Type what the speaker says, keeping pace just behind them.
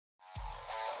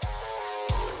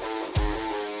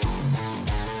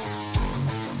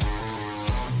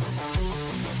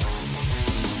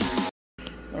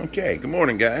Okay, good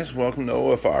morning guys. Welcome to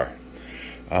OFR.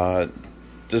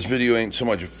 This video ain't so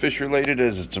much fish related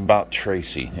as it's about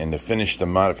Tracy and to finish the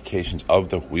modifications of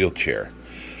the wheelchair.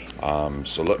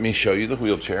 So let me show you the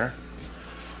wheelchair.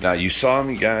 Now you saw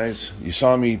me guys, you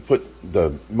saw me put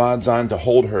the mods on to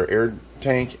hold her air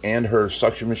tank and her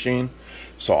suction machine.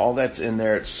 So all that's in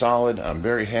there, it's solid. I'm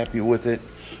very happy with it.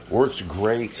 Works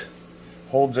great.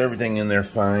 Holds everything in there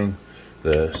fine.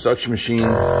 The suction machine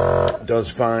does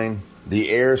fine.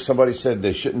 The air, somebody said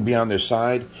they shouldn't be on their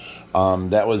side.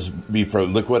 That was be for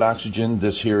liquid oxygen.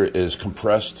 This here is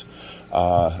compressed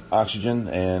oxygen,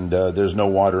 and there's no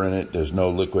water in it. There's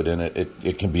no liquid in it.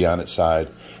 It can be on its side.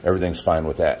 Everything's fine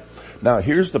with that. Now,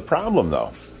 here's the problem,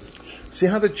 though. See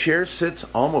how the chair sits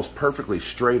almost perfectly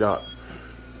straight up?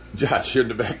 Josh, you're in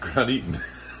the background eating.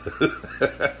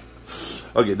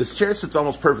 Okay, this chair sits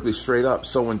almost perfectly straight up.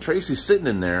 So when Tracy's sitting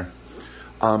in there,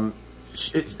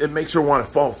 it makes her want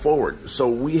to fall forward. So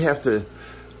we have to,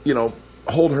 you know,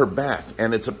 hold her back.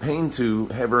 And it's a pain to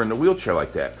have her in the wheelchair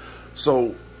like that.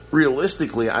 So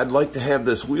realistically, I'd like to have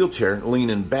this wheelchair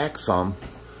leaning back some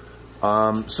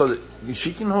so that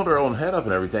she can hold her own head up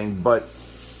and everything, but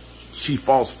she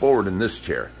falls forward in this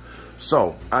chair.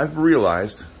 So I've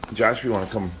realized, Josh, you want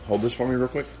to come hold this for me real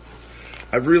quick?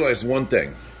 I've realized one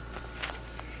thing.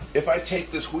 If I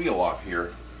take this wheel off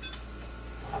here,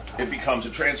 it becomes a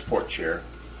transport chair,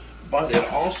 but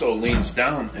it also leans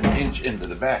down an inch into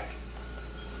the back,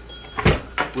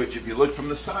 which if you look from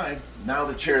the side, now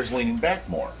the chair is leaning back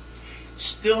more.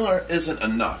 Still isn't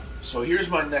enough. So here's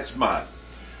my next mod.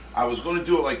 I was going to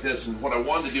do it like this, and what I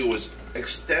wanted to do was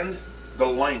extend the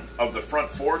length of the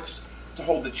front forks to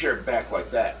hold the chair back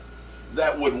like that.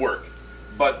 That would work,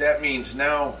 but that means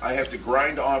now I have to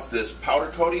grind off this powder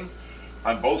coating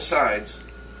on both sides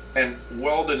and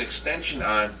weld an extension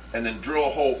on and then drill a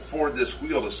hole for this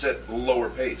wheel to sit lower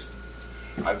paste.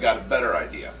 I've got a better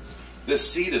idea. This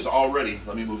seat is already,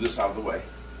 let me move this out of the way.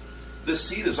 This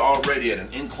seat is already at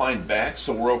an inclined back,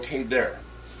 so we're okay there.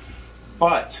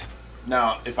 But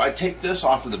now if I take this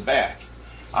off of the back,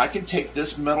 I can take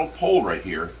this metal pole right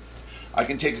here, I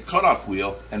can take a cutoff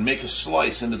wheel and make a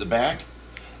slice into the back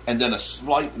and then a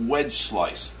slight wedge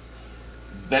slice.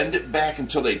 Bend it back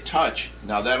until they touch.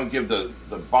 Now that'll give the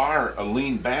bar a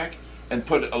lean back and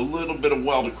put a little bit of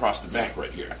weld across the back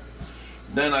right here.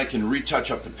 Then I can retouch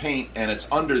up the paint, and it's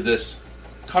under this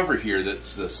cover here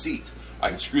that's the seat. I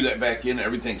can screw that back in,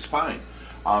 everything's fine.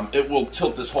 It will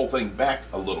tilt this whole thing back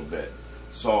a little bit.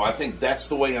 So I think that's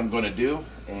the way I'm going to do,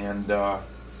 and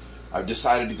I've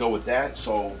decided to go with that.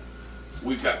 So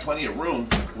we've got plenty of room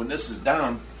when this is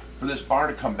down for this bar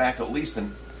to come back at least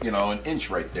an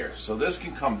inch right there. So this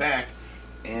can come back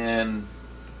and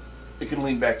it can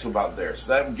lean back to about there.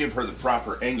 So that would give her the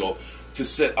proper angle to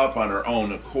sit up on her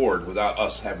own accord without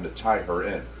us having to tie her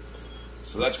in.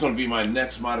 So that's going to be my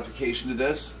next modification to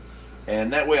this.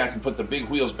 And that way I can put the big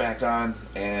wheels back on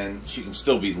and she can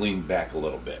still be leaned back a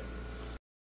little bit.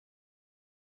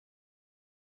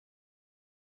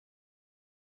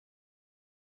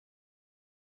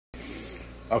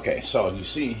 Okay, so you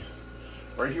see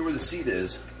right here where the seat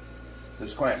is,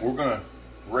 this clamp, we're gonna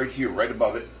right here, right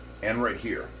above it, and right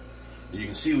here. You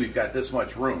can see we've got this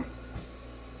much room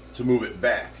to move it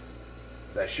back.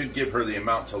 That should give her the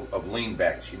amount of lean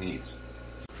back she needs.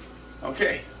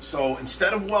 Okay, so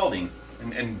instead of welding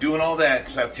and doing all that,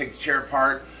 because I have to take the chair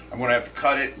apart, I'm gonna have to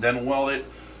cut it, then weld it,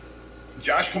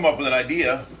 Josh come up with an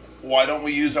idea. Why don't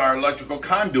we use our electrical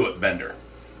conduit bender?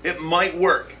 It might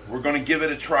work. We're gonna give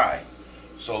it a try.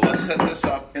 So let's set this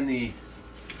up in the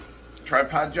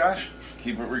tripod, Josh.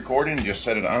 Keep it recording and just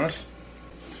set it on us.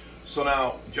 So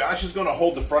now Josh is going to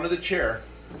hold the front of the chair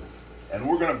and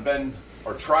we're going to bend,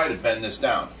 or try to bend this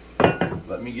down.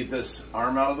 Let me get this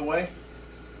arm out of the way.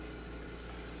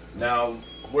 Now,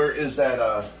 where is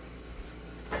that?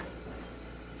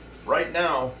 Right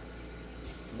now,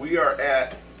 we are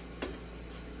at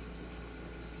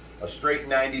a straight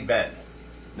 90 bend,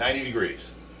 90 degrees.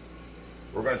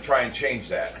 We're going to try and change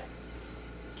that.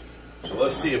 So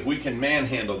let's see if we can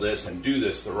manhandle this and do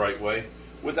this the right way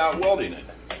without welding it.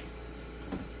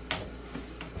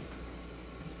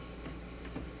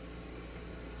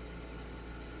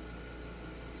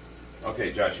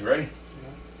 Okay, Josh, you ready? Yeah.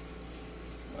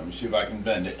 Let me see if I can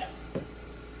bend it.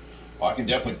 Well, I can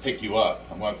definitely pick you up.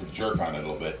 I'm going to have to jerk on it a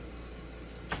little bit.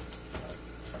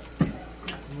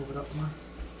 Move it up more.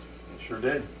 It sure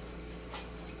did.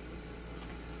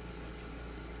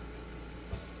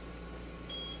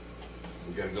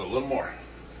 We got to go a little more.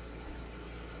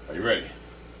 Are you ready?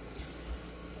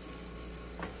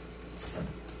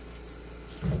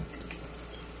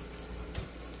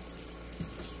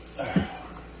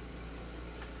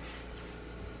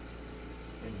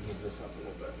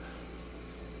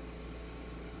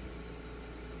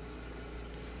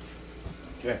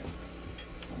 Okay.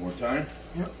 One more time.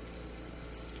 Yep.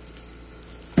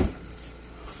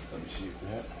 Let me see if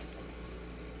that.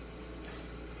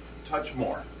 Touch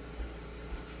more.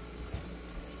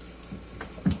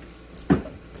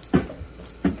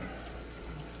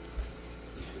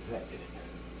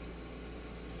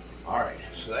 All right,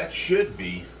 so that should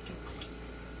be.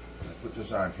 Put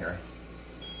this on here.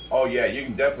 Oh yeah, you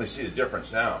can definitely see the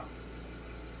difference now.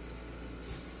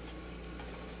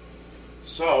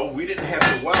 So we didn't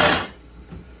have to weld.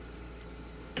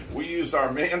 We used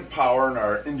our manpower and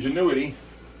our ingenuity,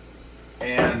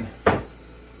 and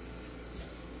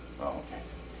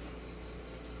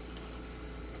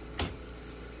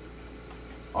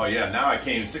oh yeah, now I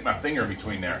can't even stick my finger in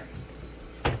between there.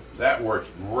 That worked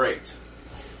great.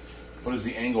 What does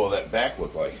the angle of that back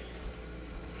look like?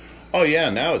 Oh yeah,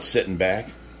 now it's sitting back.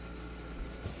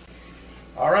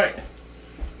 All right.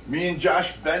 Me and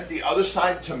Josh bent the other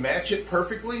side to match it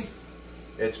perfectly.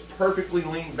 It's perfectly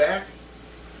leaned back.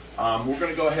 We're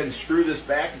going to go ahead and screw this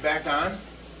back on.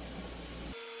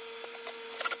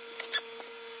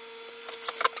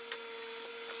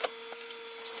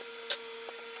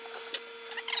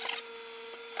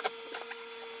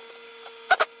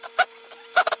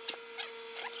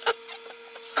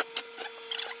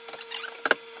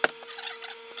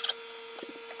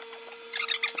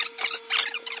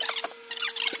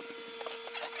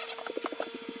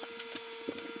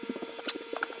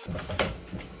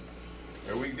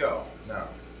 There we go. Now,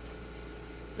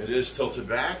 it is tilted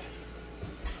back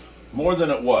more than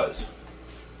it was.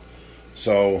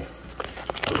 So,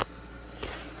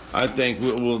 I think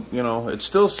we'll, you know, it's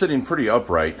still sitting pretty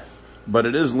upright, but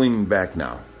it is leaning back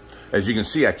now. As you can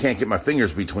see, I can't get my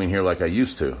fingers between here like I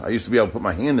used to. I used to be able to put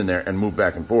my hand in there and move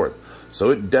back and forth. So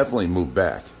it definitely moved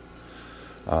back.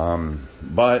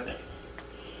 But,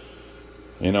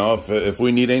 you know, if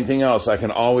we need anything else, I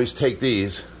can always take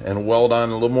these and weld on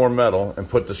a little more metal and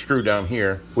put the screw down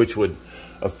here, which would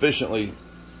efficiently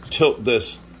tilt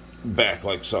this back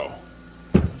like so.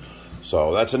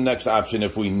 So that's the next option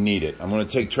if we need it. I'm going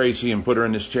to take Tracy and put her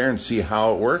in this chair and see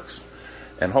how it works,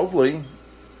 and hopefully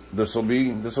this will be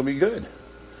good.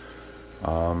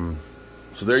 So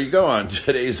there you go on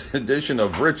today's edition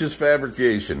of Rich's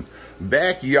Fabrication,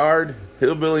 Backyard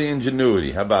Hillbilly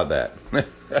Ingenuity. How about that?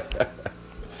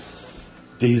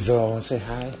 Diesel, want to say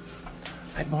hi?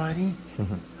 Hi, buddy.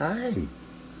 Hi.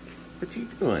 What you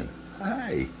doing?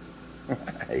 Hi.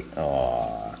 Hi.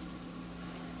 Aww.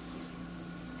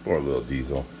 Poor little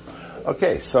Diesel.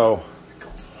 Okay, so,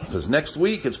 because next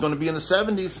week it's going to be in the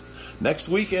 70s. Next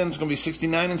weekend it's going to be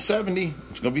 69 and 70.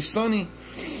 It's going to be sunny.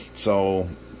 So,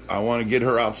 I want to get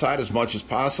her outside as much as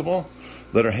possible.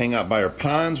 Let her hang out by her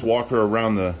ponds. Walk her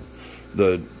around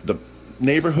the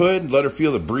neighborhood. Let her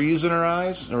feel the breeze in her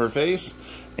eyes, or her face.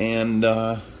 And,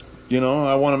 you know,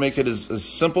 I want to make it as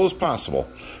simple as possible.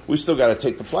 We still got to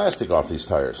take the plastic off these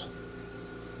tires.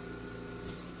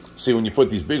 See, when you put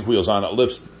these big wheels on, it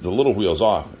lifts the little wheels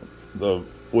off.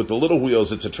 With the little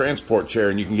wheels, it's a transport chair,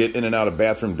 and you can get in and out of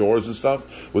bathroom doors and stuff.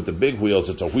 With the big wheels,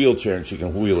 it's a wheelchair, and she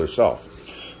can wheel herself.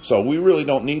 So we really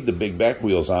don't need the big back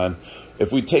wheels on.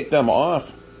 If we take them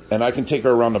off, and I can take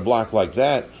her around the block like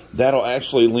that, that'll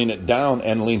actually lean it down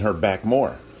and lean her back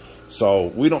more. So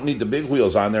we don't need the big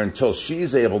wheels on there until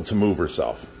she's able to move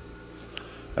herself.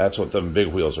 That's what them big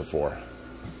wheels are for.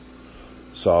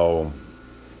 So,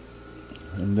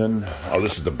 and then, oh,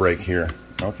 this is the brake here.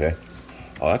 Okay.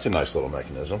 Oh, that's a nice little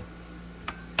mechanism.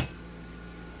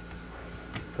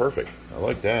 Perfect. I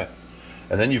like that.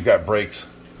 And then you've got brakes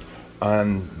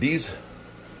on these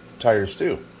tires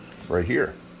too, right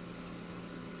here.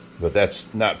 But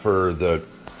that's not for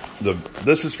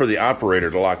this is for the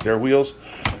operator to lock their wheels,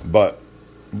 but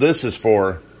this is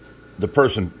for the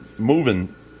person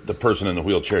moving the person in the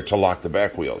wheelchair to lock the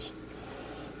back wheels.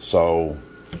 So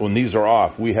when these are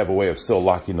off, we have a way of still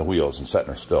locking the wheels and setting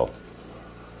her still.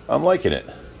 I'm liking it.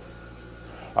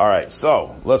 All right,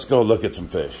 so let's go look at some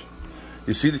fish.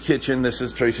 You see the kitchen. This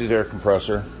is Tracy's air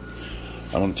compressor.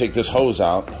 I'm going to take this hose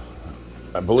out.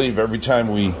 I believe every time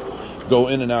we go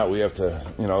in and out, we have to,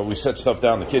 you know, we set stuff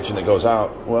down in the kitchen that goes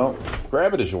out. Well,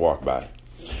 grab it as you walk by.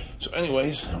 So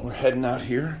anyways, we're heading out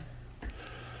here.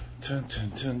 Dun,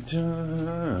 dun, dun,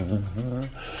 dun.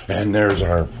 And there's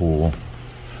our pool.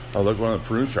 Oh, look, one of the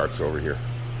prune sharks over here.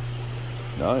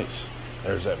 Nice.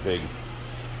 There's that big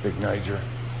Niger.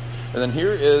 And then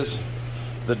here is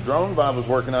the drone Bob was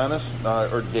working on us,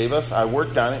 or gave us. I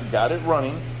worked on it, got it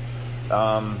running.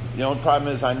 You know, the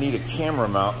problem is I need a camera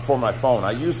mount for my phone.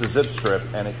 I used the zip strip,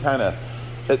 and it kind of,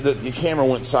 the camera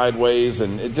went sideways,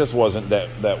 and it just wasn't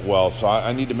that well. So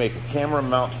I need to make a camera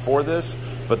mount for this.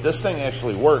 But this thing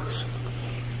actually works.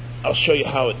 I'll show you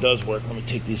how it does work. Let me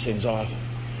take these things off.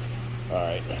 All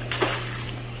right.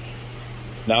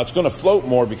 Now it's going to float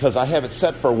more because I have it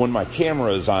set for when my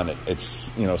camera is on it.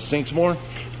 It's, you know, sinks more.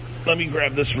 Let me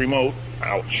grab this remote.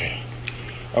 Ouch.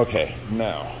 Okay,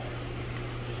 now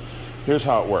here's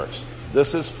how it works.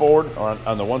 This is forward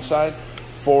on the one side,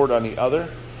 forward on the other,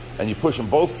 and you push them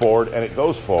both forward and it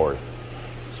goes forward.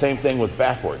 Same thing with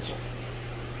backwards.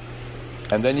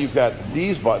 And then you've got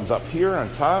these buttons up here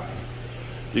on top.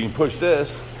 You can push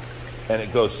this and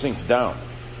it goes, sinks down.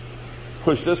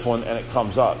 Push this one and it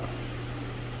comes up.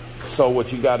 So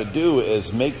what you got to do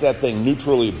is make that thing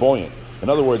neutrally buoyant. In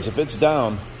other words, if it's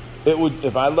down, it would,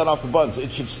 if I let off the buttons,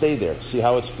 it should stay there. See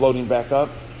how it's floating back up?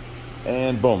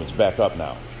 And boom, it's back up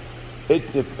now.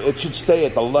 It should stay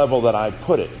at the level that I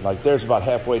put it. Like there's about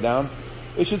halfway down.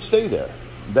 It should stay there.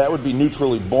 That would be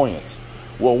neutrally buoyant.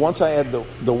 Well, once I add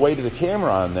the weight of the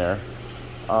camera on there,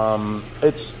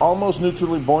 it's almost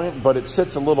neutrally buoyant, but it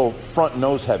sits a little front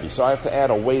nose heavy. So I have to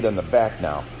add a weight on the back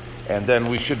now. And then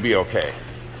we should be okay.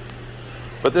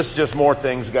 But this is just more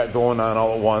things got going on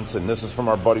all at once. And this is from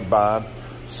our buddy Bob.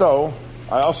 So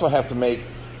I also have to make,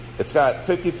 it's got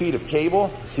 50 feet of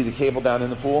cable. See the cable down in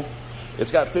the pool?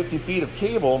 It's got 50 feet of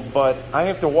cable, but I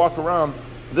have to walk around.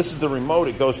 This is the remote.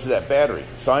 It goes to that battery.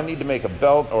 So I need to make a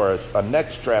belt or a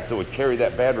neck strap that would carry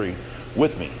that battery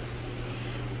with me.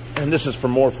 And this is for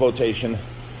more flotation.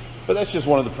 But that's just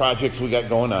one of the projects we got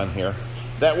going on here.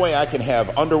 That way I can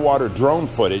have underwater drone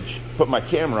footage, put my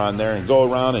camera on there and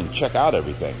go around and check out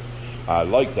everything. I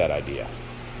like that idea.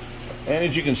 And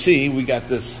as you can see, we got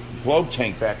this globe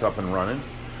tank back up and running.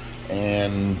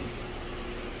 And,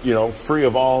 you know, free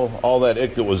of all that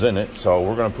ick that was in it. So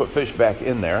we're going to put fish back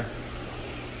in there.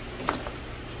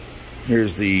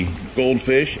 Here's the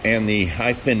goldfish and the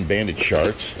high fin banded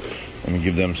sharks. Let me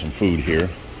give them some food here.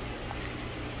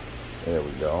 There we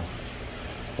go.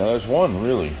 Now there's one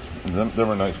really, there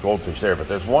were nice goldfish there, but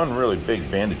there's one really big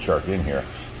banded shark in here.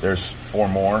 There's 4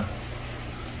 more.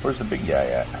 Where's the big guy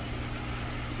at?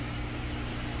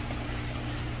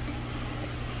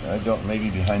 I don't, maybe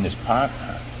behind this pot?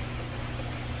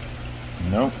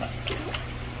 Nope.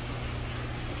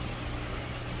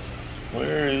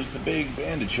 Where is the big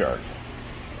banded shark?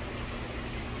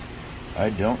 I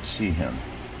don't see him.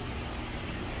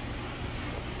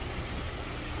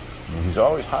 He's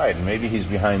always hiding. Maybe he's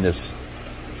behind this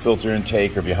filter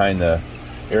intake or behind the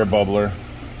air bubbler.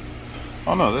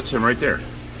 Oh no, that's him right there.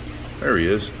 There he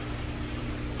is.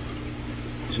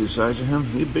 See the size of him?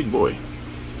 He's a big boy.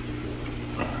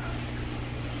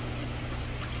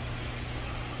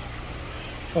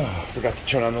 Oh, I forgot to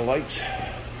turn on the lights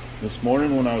this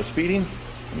morning when I was feeding.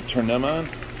 Let me turn them on.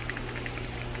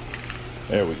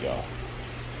 There we go.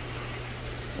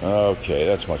 Okay,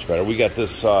 that's much better. We got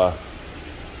this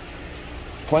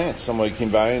plant somebody came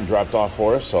by and dropped off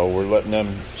for us, so we're letting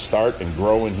them start and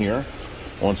grow in here.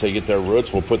 Once they get their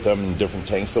roots, we'll put them in different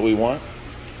tanks that we want,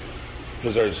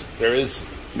 because there is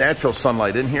natural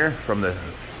sunlight in here from the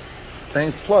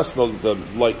things, plus the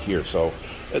light here. So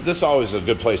this is always a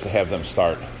good place to have them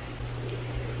start.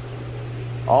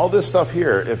 All this stuff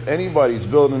here, if anybody's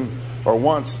building or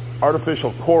wants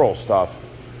artificial coral stuff,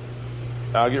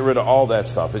 I'll get rid of all that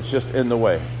stuff. It's just in the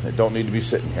way. It don't need to be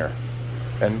sitting here.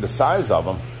 And the size of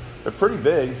them, they're pretty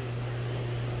big.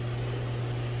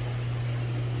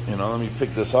 You know, let me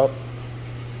pick this up.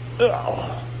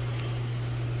 Ugh.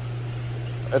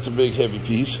 That's a big, heavy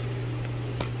piece.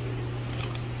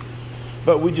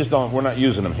 But we just don't, we're not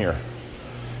using them here.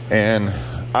 And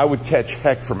I would catch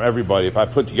heck from everybody if I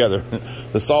put together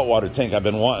the saltwater tank I've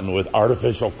been wanting with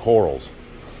artificial corals.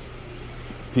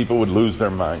 People would lose their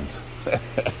minds.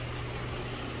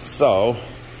 So,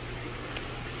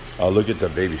 look at the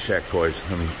baby shack toys.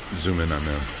 Let me zoom in on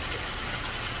them.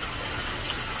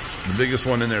 The biggest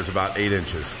one in there is about 8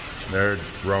 inches. They're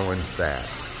growing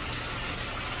fast.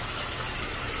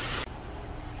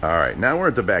 All right, now we're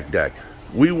at the back deck.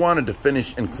 We wanted to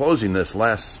finish enclosing this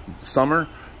last summer,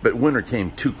 but winter came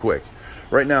too quick.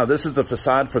 Right now, this is the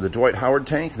facade for the Dwight Howard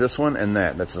tank, this one and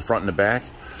that. That's the front and the back.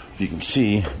 If you can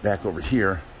see back over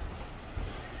here.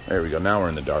 There we go, now we're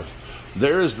in the dark.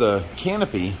 There is the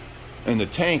canopy and the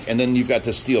tank, and then you've got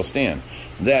the steel stand.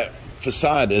 That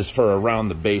facade is for around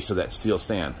the base of that steel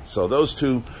stand. So those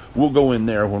two will go in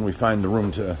there when we find the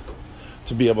room to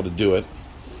be able to do it.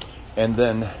 And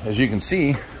then, as you can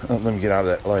see, let me get out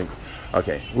of that light.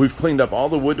 Okay, we've cleaned up all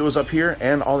the wood that was up here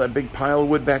and all that big pile of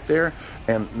wood back there,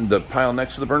 and the pile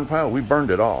next to the burned pile, we burned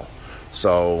it all.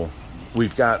 So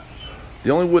we've got, the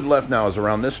only wood left now is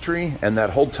around this tree, and that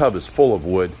whole tub is full of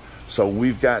wood. So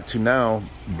we've got to now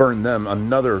burn them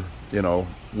another, you know,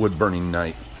 wood burning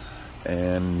night.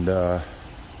 And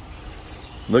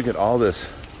Look at all this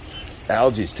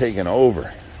algae's taken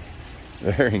over.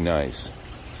 Very nice.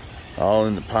 All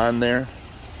in the pond there,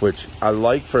 which I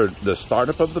like for the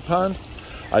startup of the pond.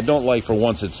 I don't like for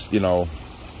once it's, you know,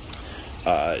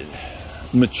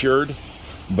 matured.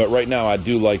 But right now I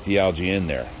do like the algae in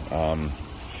there.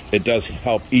 It does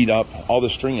help eat up all the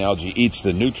string algae, eats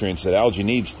the nutrients that algae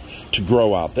needs to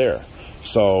grow out there.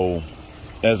 So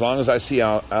as long as I see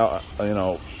you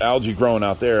know, algae growing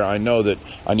out there, I know that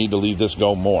I need to leave this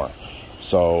go more.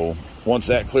 So once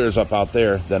that clears up out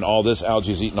there, then all this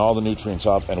algae is eating all the nutrients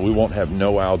up, and we won't have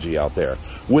no algae out there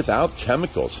without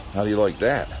chemicals. How do you like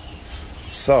that?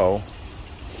 So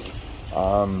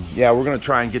yeah, we're going to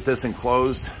try and get this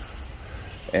enclosed,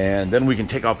 and then we can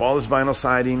take off all this vinyl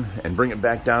siding and bring it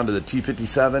back down to the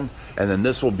T57, and then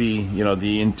this will be, you know,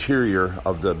 the interior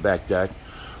of the back deck.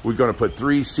 We're going to put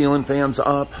 3 ceiling fans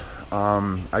up.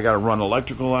 I got to run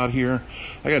electrical out here.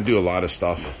 I got to do a lot of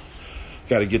stuff.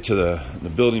 Got to get to the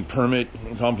building permit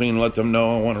company and let them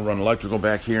know I want to run electrical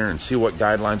back here and see what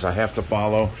guidelines I have to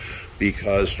follow,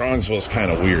 because Strongsville is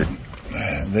kind of weird.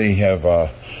 They have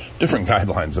different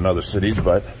guidelines than other cities,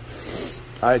 but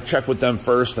I check with them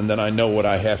first, and then I know what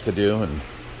I have to do, and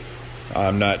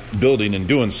I'm not building and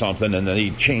doing something and then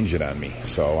they change it on me.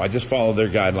 So I just follow their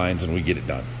guidelines and we get it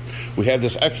done. We have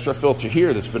this extra filter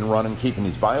here that's been running, keeping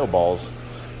these bio balls,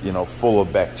 you know, full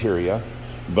of bacteria,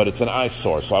 but it's an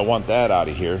eyesore, so I want that out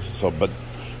of here. So, but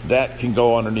that can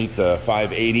go underneath the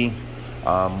 580.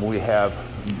 We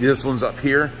have this one's up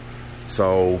here,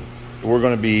 so we're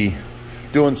going to be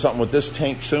doing something with this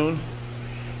tank soon.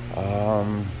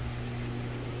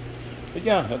 But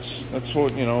yeah, that's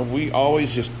what, you know,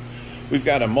 we've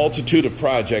got a multitude of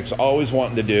projects always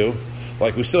wanting to do.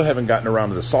 Like, we still haven't gotten around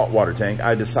to the saltwater tank.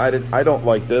 I decided I don't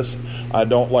like this. I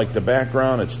don't like the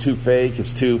background. It's too fake.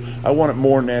 I want it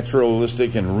more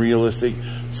naturalistic and realistic.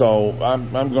 So I'm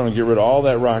going to get rid of all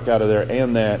that rock out of there,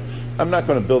 and that I'm not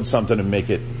going to build something and make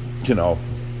it, you know,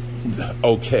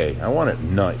 okay. I want it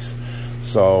nice.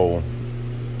 So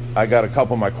I got a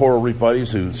couple of my coral reef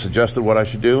buddies who suggested what I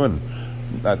should do, and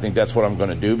I think that's what I'm going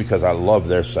to do because I love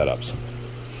their setups.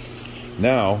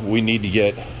 Now we need to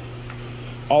get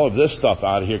all of this stuff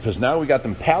out of here, because now we got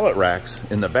them pallet racks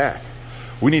in the back.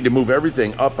 We need to move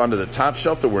everything up onto the top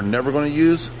shelf that we're never going to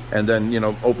use, and then, you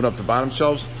know, open up the bottom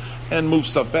shelves and move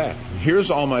stuff back.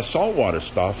 Here's all my saltwater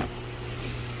stuff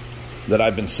that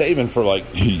I've been saving for like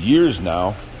years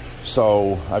now.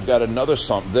 So I've got another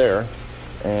sump there,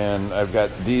 and I've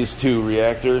got these 2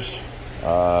 reactors.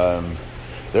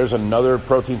 There's another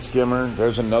protein skimmer.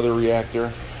 There's another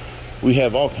reactor. We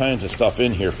have all kinds of stuff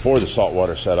in here for the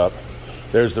saltwater setup.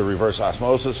 There's the reverse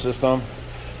osmosis system.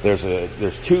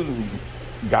 There's 2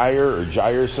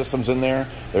 gyre systems in there.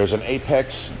 There's an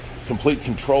Apex complete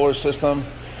controller system.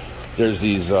 There's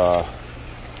these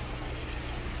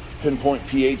pinpoint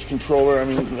pH controller. I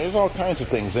mean, there's all kinds of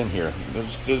things in here.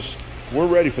 We're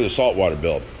ready for the saltwater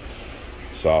build.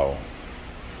 So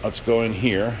let's go in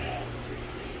here.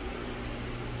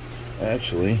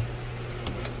 Actually,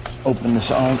 open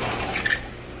this up.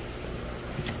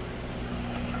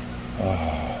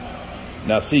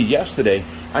 Now see, yesterday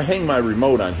I hang my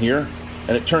remote on here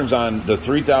and it turns on the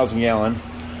 3,000 gallon,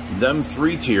 them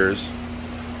 3 tiers,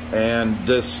 and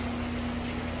this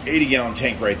 80 gallon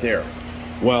tank right there.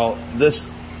 Well, this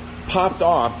popped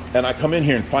off and I come in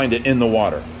here and find it in the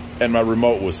water and my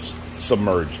remote was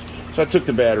submerged. So I took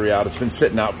the battery out. It's been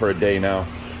sitting out for a day now.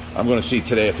 I'm going to see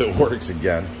today if it works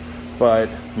again. But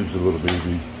there's a little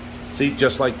baby. See,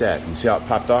 just like that. You see how it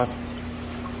popped off?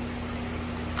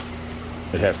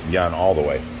 It has to be on all the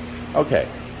way. Okay.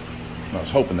 I was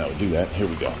hoping that would do that. Here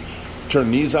we go. Turn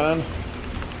these on.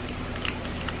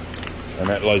 And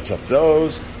that lights up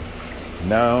those.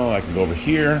 Now I can go over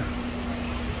here.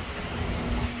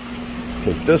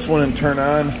 Take this one and turn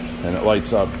on. And it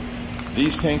lights up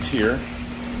these tanks here.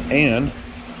 And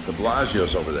the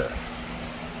Bellagio's over there.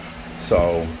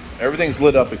 So everything's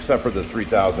lit up except for the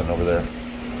 3,000 over there.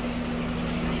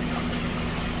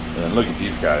 And look at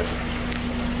these guys.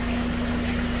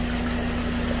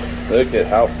 Look at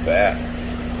how fat.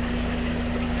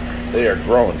 They are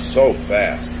growing so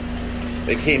fast.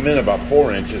 They came in about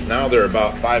 4 inches. Now they're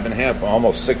about 5.5,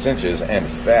 almost 6 inches, and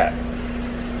fat.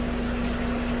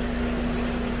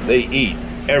 They eat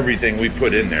everything we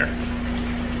put in there.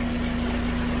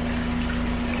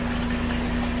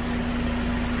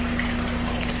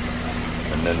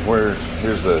 And then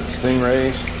here's the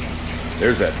stingrays.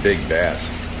 There's that big bass.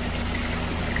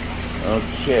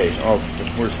 Okay. Oh,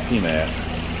 where's Pima at?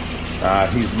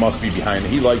 He must be behind.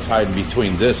 He likes hiding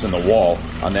between this and the wall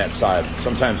on that side.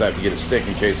 Sometimes I have to get a stick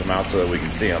and chase him out so that we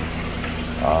can see him.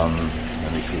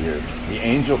 Let me see here. The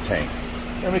angel tank.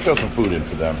 Let me throw some food in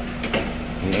for them.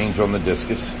 The angel and the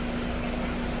discus.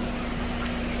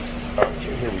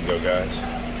 Okay, here we go, guys.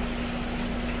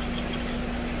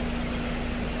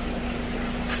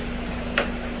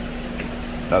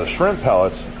 Now the shrimp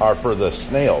pellets are for the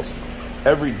snails.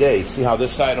 Every day, see how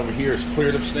this side over here is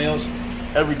cleared of snails?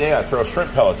 Every day I throw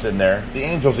shrimp pellets in there. The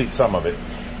angels eat some of it,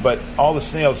 but all the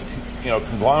snails,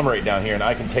 conglomerate down here, and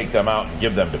I can take them out and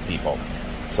give them to people.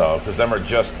 So, because them are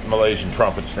just Malaysian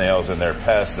trumpet snails, and they're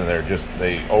pests, and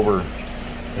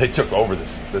they took over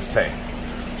this tank.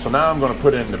 So now I'm going to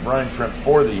put in the brine shrimp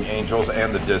for the angels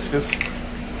and the discus,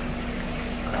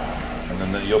 and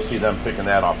then you'll see them picking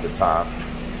that off the top.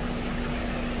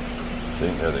 See,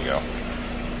 there they go.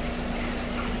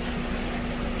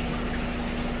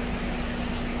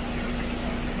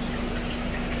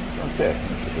 Okay,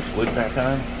 put this lid back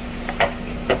on.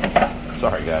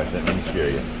 Sorry guys, that didn't scare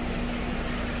you.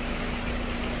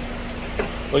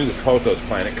 Look at this pothos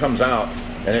plant. It comes out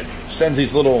and it sends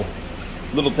these little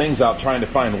things out trying to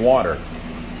find water.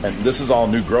 And this is all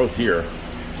new growth here.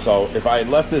 So if I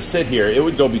left this sit here, it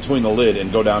would go between the lid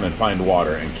and go down and find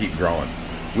water and keep growing.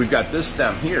 We've got this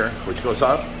stem here, which goes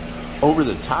up over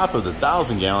the top of the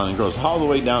 1,000-gallon and goes all the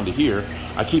way down to here.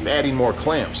 I keep adding more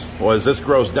clamps. Well, as this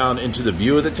grows down into the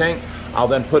view of the tank, I'll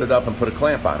then put it up and put a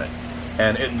clamp on it.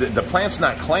 And the plant's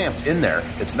not clamped in there.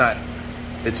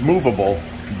 It's movable,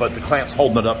 but the clamp's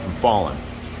holding it up from falling.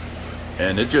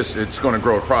 And it's going to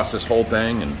grow across this whole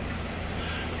thing, and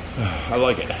I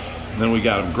like it. And then we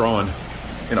got them growing,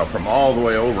 from all the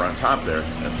way over on top there.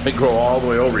 And they grow all the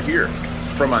way over here,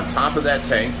 from on top of that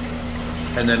tank,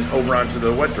 and then over onto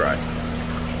the wet dry.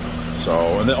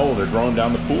 So, and then, they're growing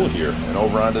down the pool here, and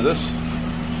over onto this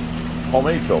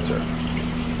homemade filter.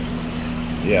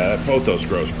 Yeah, that pothos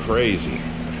grows crazy.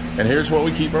 And here's what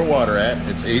we keep our water at.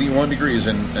 It's 81 degrees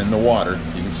in the water.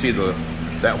 You can see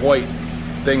that white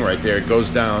thing right there. It goes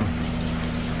down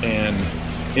and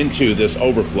into this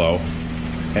overflow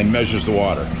and measures the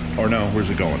water. Or no, where's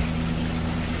it going?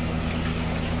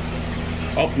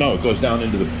 Oh, no, it goes down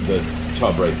into the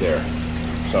tub right there.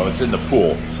 So it's in the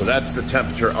pool. So that's the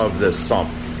temperature of this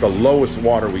sump. The lowest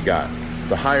water we got.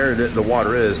 The higher the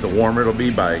water is, the warmer it'll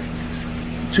be by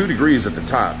 2 degrees at the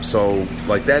top. So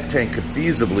like that tank could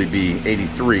feasibly be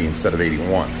 83 instead of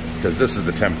 81, because this is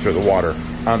the temperature of the water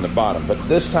on the bottom. But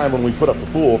this time when we put up the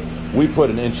pool, we put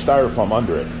an inch styrofoam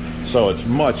under it. So it's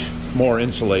much more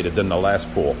insulated than the last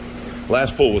pool.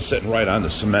 Last pool was sitting right on the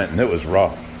cement and it was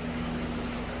rough.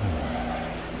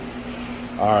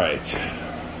 All right.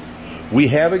 We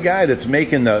have a guy that's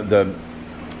making the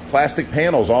plastic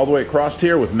panels all the way across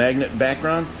here with magnet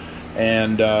background,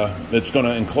 and it's going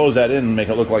to enclose that in and make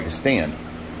it look like a stand,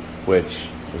 which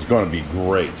is going to be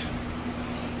great.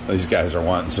 These guys are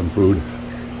wanting some food.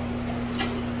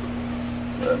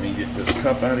 Let me get this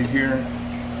cup out of here.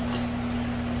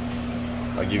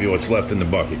 I'll give you what's left in the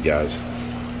bucket, guys.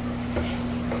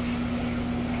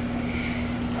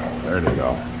 There they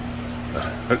go.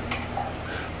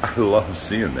 I love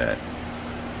seeing that.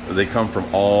 They come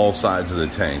from all sides of the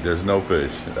tank. There's no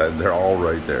fish. They're all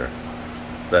right there.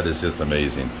 That is just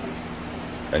amazing.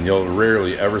 And you'll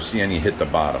rarely ever see any hit the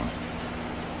bottom.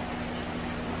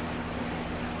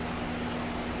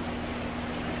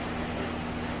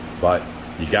 But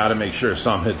you got to make sure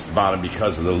some hits the bottom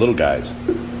because of the little guys.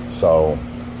 So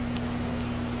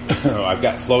I've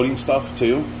got floating stuff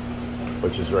too,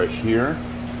 which is right here.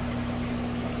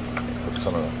 Put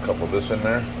a couple of this in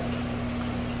there.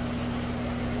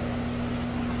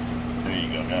 There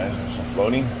you go, guys. There's some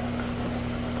floating.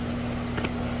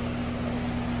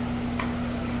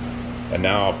 And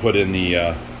now I'll put in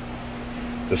the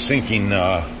sinking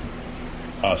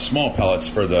small pellets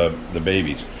for the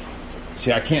babies.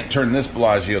 See, I can't turn this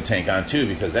Bellagio tank on too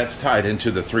because that's tied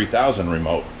into the 3000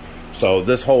 remote. So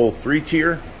this whole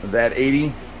 3-tier, that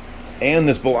 80, and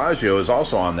this Bellagio is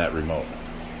also on that remote.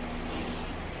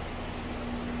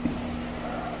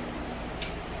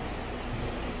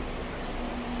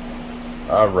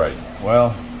 All right.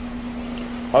 Well,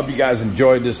 hope you guys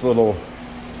enjoyed this little,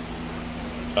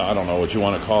 I don't know what you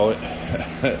want to call it,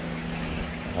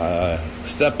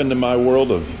 step into my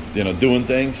world of, doing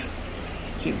things.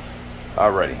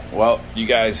 Alrighty. Well, you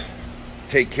guys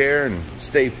take care and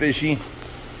stay fishy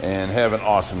and have an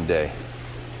awesome day.